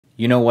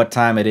You know what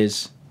time it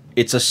is?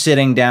 It's a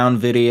sitting down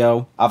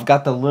video. I've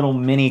got the little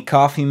mini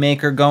coffee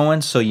maker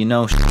going, so you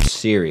know shit's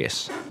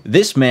serious.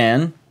 This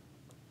man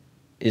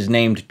is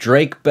named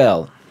Drake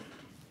Bell.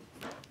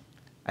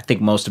 I think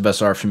most of us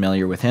are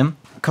familiar with him.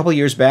 A couple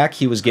years back,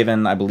 he was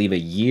given, I believe, a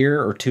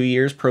year or 2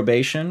 years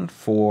probation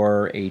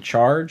for a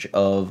charge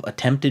of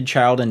attempted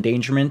child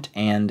endangerment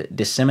and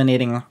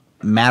disseminating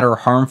matter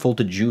harmful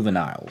to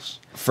juveniles.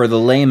 For the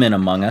layman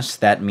among us,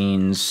 that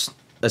means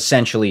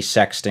essentially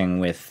sexting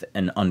with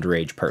an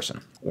underage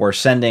person, or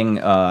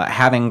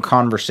having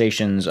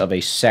conversations of a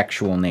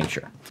sexual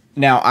nature.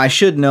 Now, I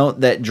should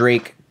note that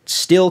Drake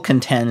still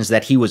contends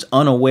that he was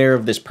unaware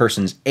of this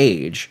person's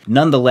age.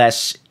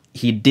 Nonetheless,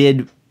 he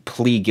did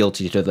plead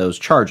guilty to those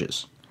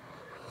charges.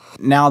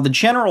 Now, the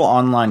general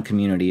online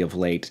community of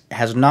late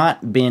has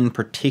not been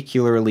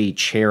particularly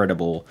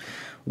charitable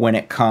when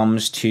it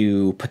comes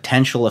to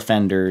potential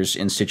offenders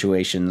in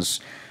situations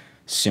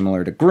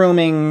similar to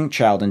grooming,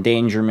 child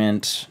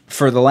endangerment.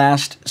 For the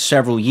last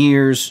several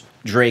years,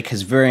 Drake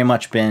has very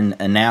much been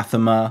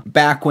anathema.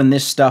 Back when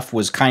this stuff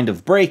was kind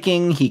of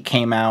breaking, he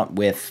came out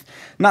with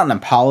not an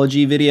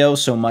apology video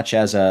so much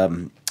as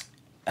a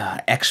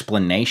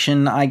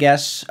explanation, I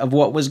guess, of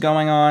what was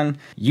going on.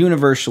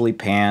 Universally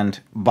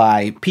panned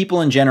by people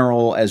in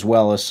general as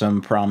well as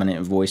some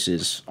prominent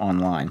voices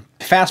online.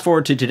 Fast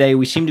forward to today,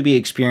 we seem to be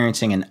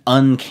experiencing an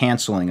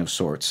uncanceling of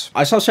sorts.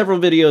 I saw several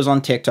videos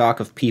on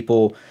TikTok of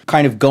people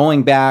kind of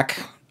going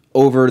back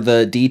over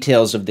the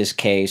details of this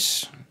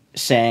case,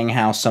 saying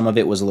how some of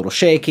it was a little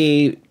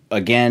shaky,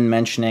 again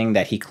mentioning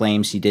that he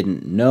claims he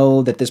didn't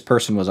know that this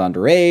person was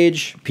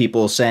underage,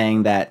 people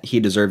saying that he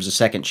deserves a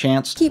second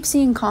chance. Keep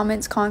seeing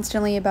comments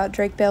constantly about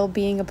Drake Bell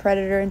being a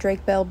predator and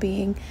Drake Bell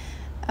being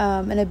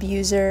an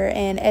abuser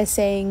and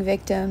essaying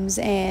victims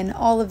and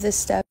all of this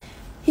stuff.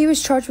 He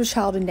was charged with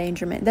child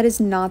endangerment. That is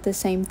not the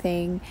same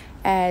thing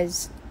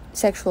as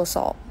sexual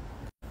assault.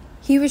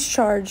 He was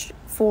charged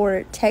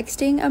for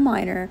texting a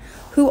minor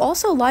who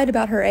also lied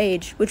about her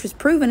age, which was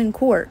proven in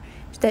court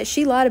that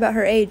she lied about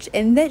her age,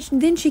 and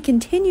then she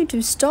continued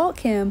to stalk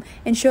him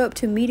and show up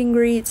to meet and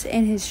greets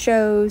and his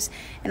shows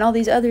and all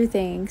these other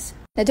things.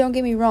 Now, don't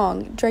get me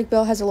wrong, Drake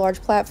Bell has a large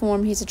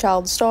platform, he's a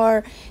child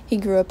star, he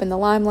grew up in the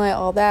limelight,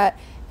 all that,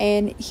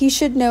 and he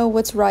should know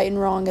what's right and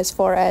wrong as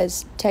far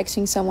as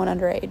texting someone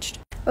underage.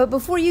 But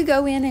before you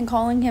go in and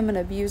calling him an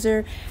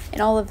abuser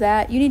and all of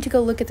that, you need to go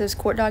look at those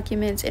court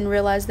documents and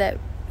realize that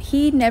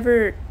he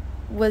never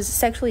was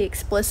sexually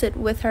explicit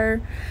with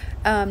her,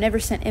 never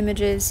sent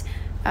images,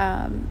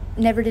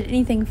 never did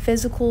anything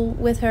physical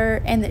with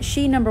her, and that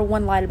she, number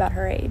one, lied about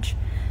her age.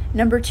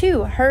 Number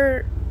two,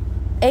 her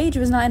age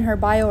was not in her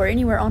bio or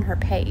anywhere on her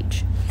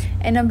page.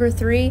 And number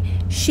three,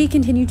 she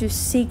continued to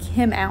seek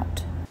him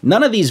out.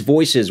 None of these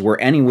voices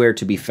were anywhere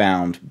to be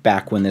found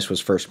back when this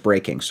was first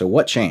breaking, so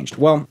what changed?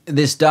 Well,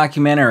 this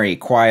documentary,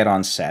 Quiet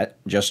on Set,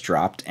 just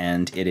dropped,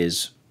 and it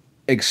is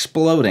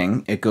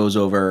exploding. It goes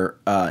over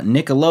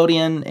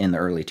Nickelodeon in the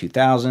early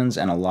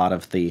 2000s and a lot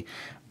of the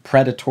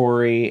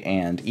predatory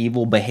and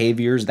evil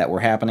behaviors that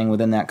were happening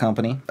within that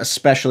company,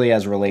 especially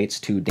as relates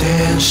to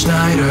Dan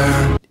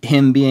Schneider.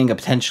 Him being a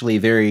potentially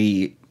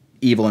very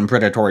evil and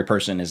predatory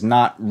person is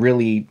not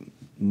really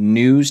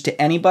news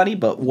to anybody,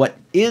 but what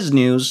is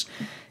news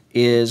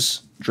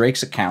is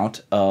Drake's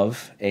account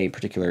of a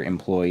particular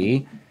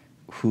employee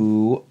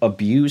who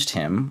abused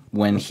him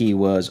when he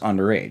was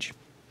underage.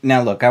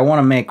 Now look, I want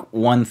to make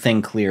one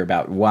thing clear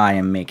about why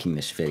I'm making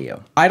this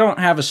video. I don't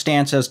have a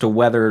stance as to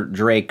whether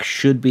Drake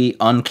should be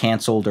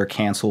uncanceled or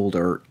canceled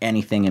or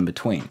anything in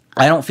between.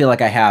 I don't feel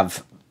like I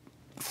have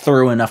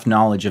thorough enough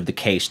knowledge of the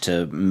case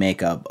to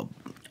make a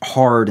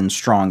hard and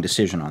strong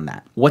decision on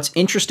that. What's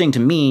interesting to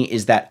me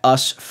is that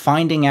us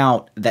finding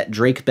out that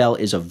Drake Bell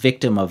is a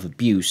victim of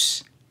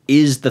abuse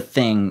is the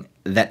thing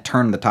that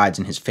turned the tides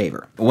in his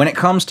favor. When it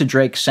comes to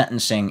Drake's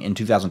sentencing in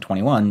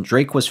 2021,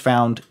 Drake was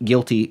found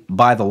guilty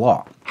by the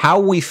law. How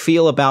we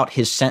feel about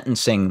his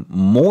sentencing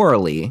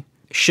morally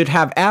should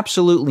have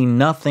absolutely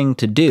nothing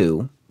to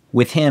do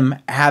with him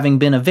having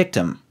been a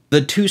victim.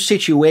 The two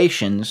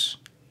situations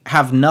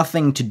have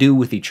nothing to do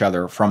with each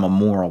other from a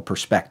moral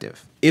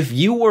perspective. If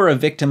you were a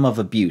victim of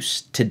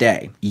abuse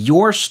today,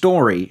 your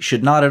story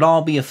should not at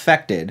all be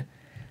affected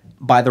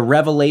by the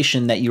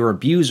revelation that your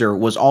abuser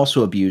was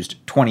also abused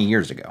 20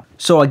 years ago.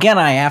 So again,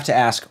 I have to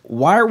ask,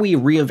 why are we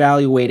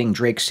reevaluating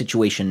Drake's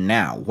situation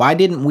now? Why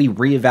didn't we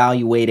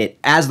reevaluate it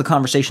as the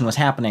conversation was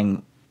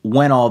happening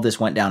when all this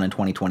went down in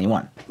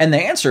 2021? And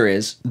the answer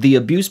is, the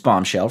abuse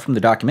bombshell from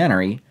the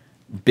documentary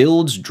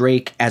builds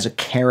Drake as a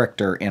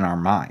character in our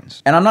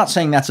minds. And I'm not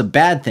saying that's a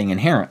bad thing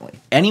inherently.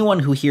 Anyone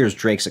who hears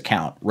Drake's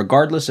account,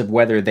 regardless of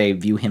whether they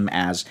view him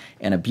as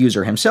an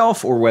abuser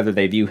himself or whether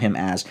they view him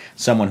as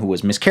someone who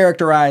was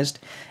mischaracterized,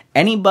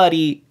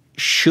 anybody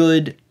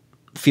should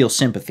feel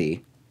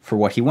sympathy for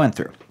what he went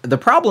through. The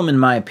problem, in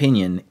my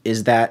opinion,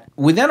 is that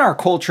within our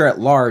culture at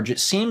large, it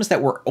seems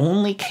that we're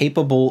only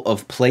capable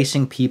of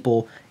placing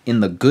people in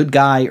the good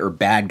guy or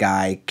bad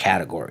guy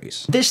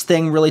categories. This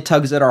thing really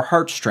tugs at our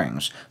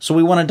heartstrings, so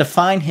we want to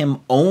define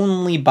him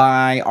only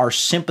by our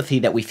sympathy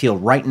that we feel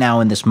right now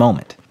in this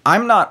moment.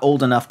 I'm not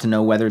old enough to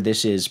know whether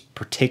this is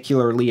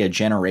particularly a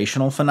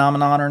generational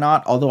phenomenon or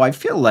not, although I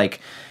feel like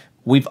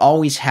we've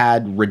always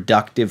had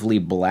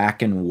reductively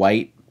black and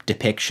white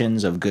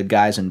depictions of good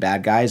guys and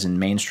bad guys in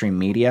mainstream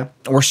media.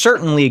 We're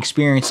certainly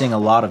experiencing a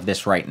lot of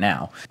this right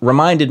now.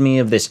 Reminded me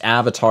of this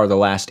Avatar: The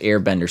Last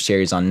Airbender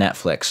series on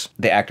Netflix.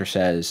 The actor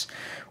says,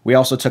 "We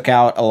also took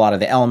out a lot of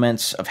the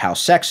elements of how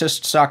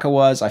sexist Sokka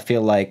was. I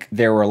feel like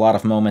there were a lot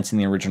of moments in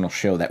the original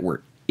show that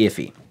were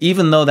iffy,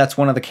 even though that's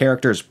one of the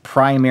character's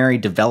primary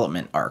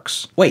development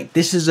arcs." Wait,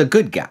 this is a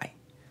good guy.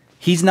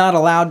 He's not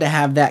allowed to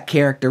have that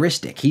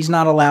characteristic. He's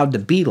not allowed to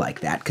be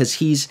like that because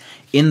he's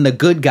in the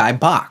good guy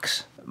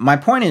box. My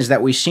point is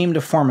that we seem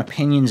to form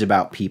opinions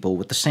about people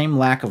with the same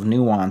lack of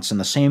nuance and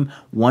the same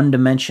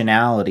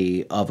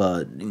one-dimensionality of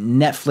a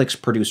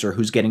Netflix producer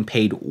who's getting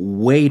paid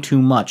way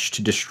too much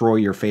to destroy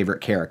your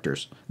favorite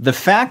characters. The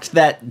fact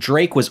that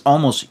Drake was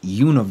almost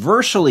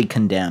universally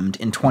condemned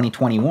in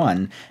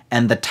 2021,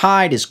 and the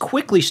tide is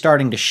quickly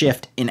starting to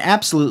shift in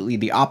absolutely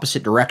the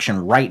opposite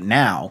direction right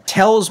now,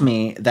 tells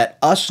me that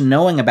us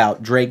knowing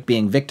about Drake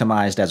being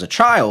victimized as a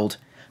child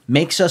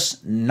makes us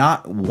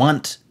not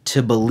want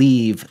to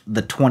believe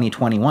the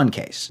 2021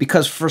 case.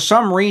 Because for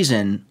some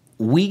reason,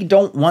 we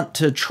don't want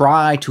to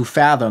try to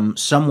fathom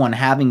someone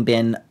having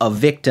been a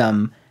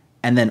victim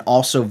and then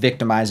also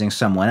victimizing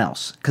someone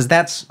else. Because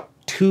that's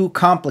too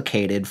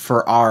complicated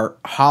for our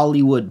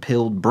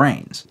Hollywood-pilled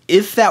brains.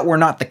 If that were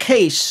not the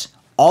case,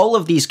 all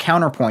of these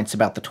counterpoints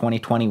about the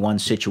 2021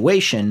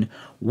 situation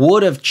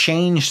would have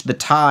changed the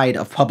tide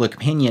of public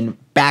opinion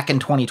back in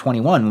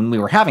 2021 when we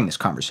were having this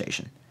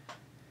conversation.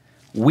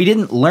 We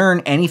didn't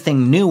learn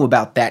anything new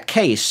about that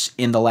case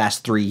in the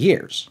last 3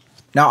 years.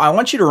 Now, I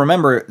want you to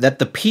remember that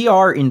the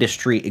PR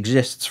industry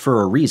exists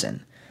for a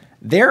reason.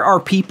 There are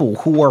people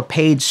who are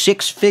paid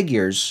 6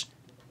 figures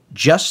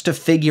just to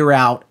figure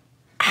out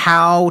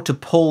how to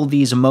pull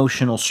these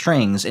emotional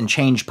strings and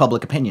change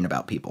public opinion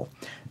about people.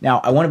 Now,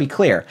 I want to be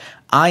clear.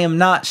 I am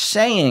not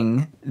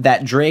saying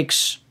that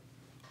Drake's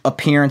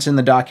appearance in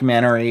the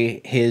documentary,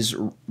 his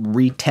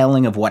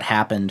retelling of what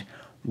happened,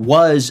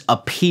 was a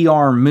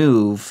PR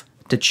move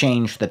to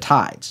change the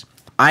tides.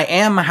 I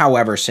am,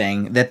 however,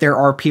 saying that there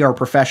are PR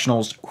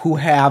professionals who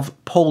have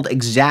pulled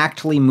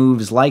exactly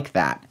moves like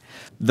that.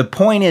 The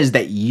point is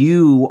that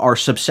you are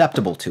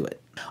susceptible to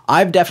it.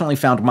 I've definitely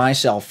found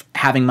myself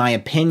having my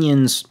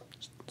opinions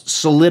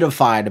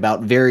solidified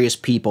about various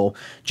people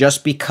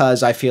just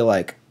because I feel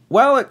like,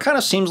 well, it kind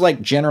of seems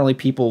like generally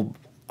people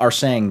are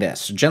saying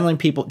this. Generally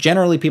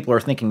people are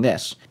thinking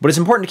this. But it's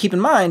important to keep in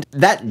mind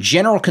that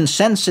general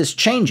consensus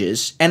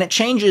changes, and it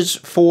changes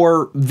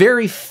for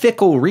very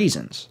fickle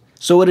reasons.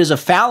 So it is a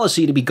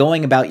fallacy to be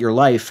going about your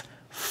life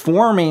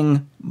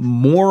forming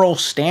moral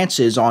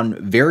stances on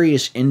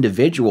various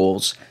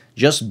individuals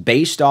just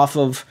based off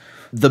of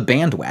the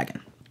bandwagon.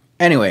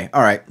 Anyway,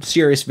 all right,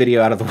 serious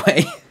video out of the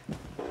way.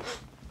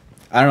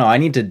 I don't know, I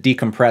need to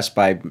decompress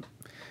by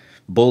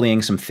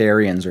bullying some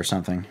therians or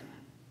something.